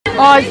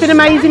Oh, it's been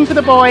amazing for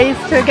the boys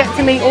to get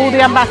to meet all the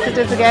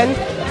ambassadors again,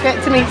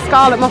 get to meet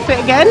Scarlett Moffatt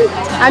again,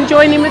 and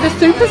join in with the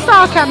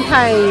Superstar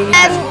campaign.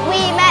 We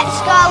met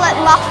Scarlett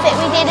Moffatt,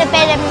 we did a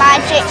bit of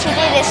magic, she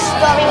did a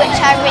story which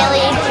I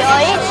really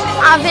enjoyed.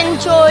 I've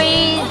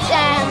enjoyed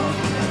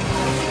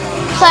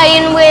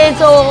playing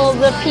with all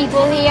the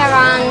people here,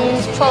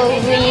 and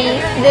probably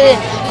the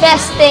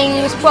best thing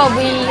was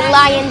probably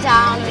lying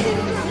down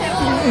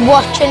and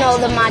watching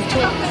all the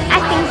magic. I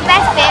think the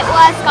best bit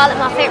was Scarlett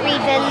Moffatt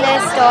reading the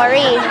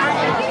story.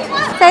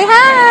 Say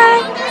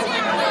hi!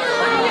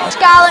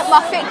 Scarlett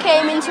Moffatt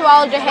came into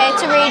Alder here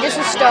to read us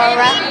a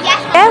story.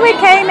 Yeah, we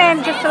came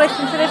in just to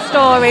listen to the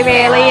story,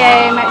 really,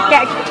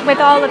 get with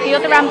all of the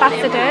other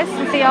ambassadors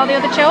and see all the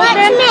other children.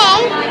 What's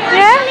me?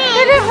 Yeah,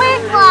 didn't we?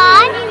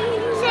 1,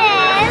 2,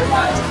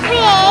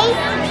 3,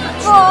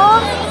 4,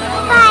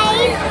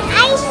 5,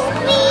 ice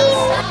cream.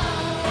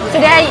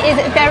 Today is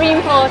very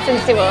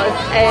important to us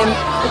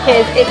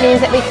because it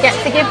means that we get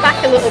to give back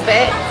a little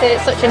bit to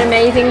such an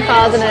amazing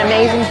cause and an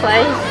amazing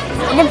place.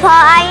 The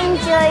part I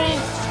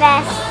enjoyed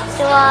best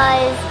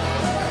was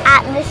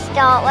at the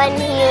start when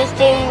he was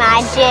doing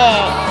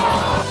magic.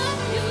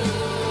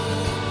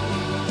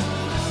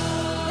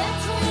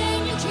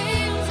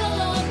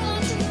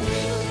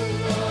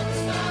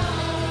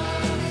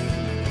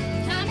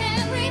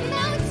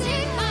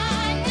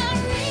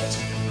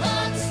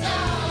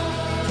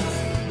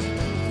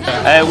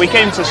 We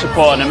came to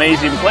support an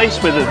amazing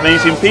place with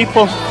amazing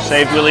people,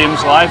 saved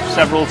William's life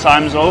several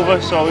times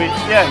over, so we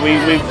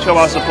show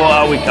our support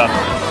how we can.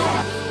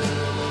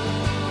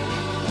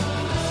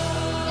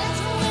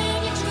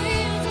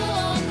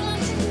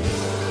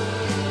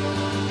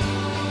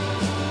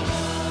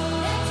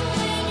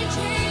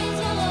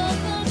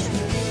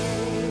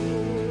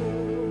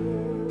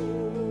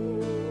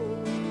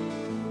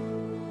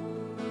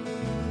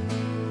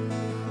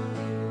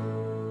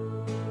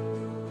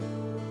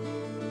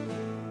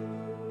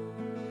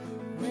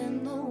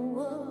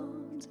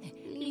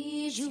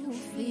 You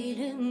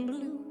feeling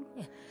blue,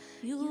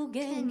 you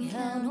can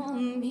count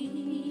on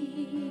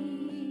me.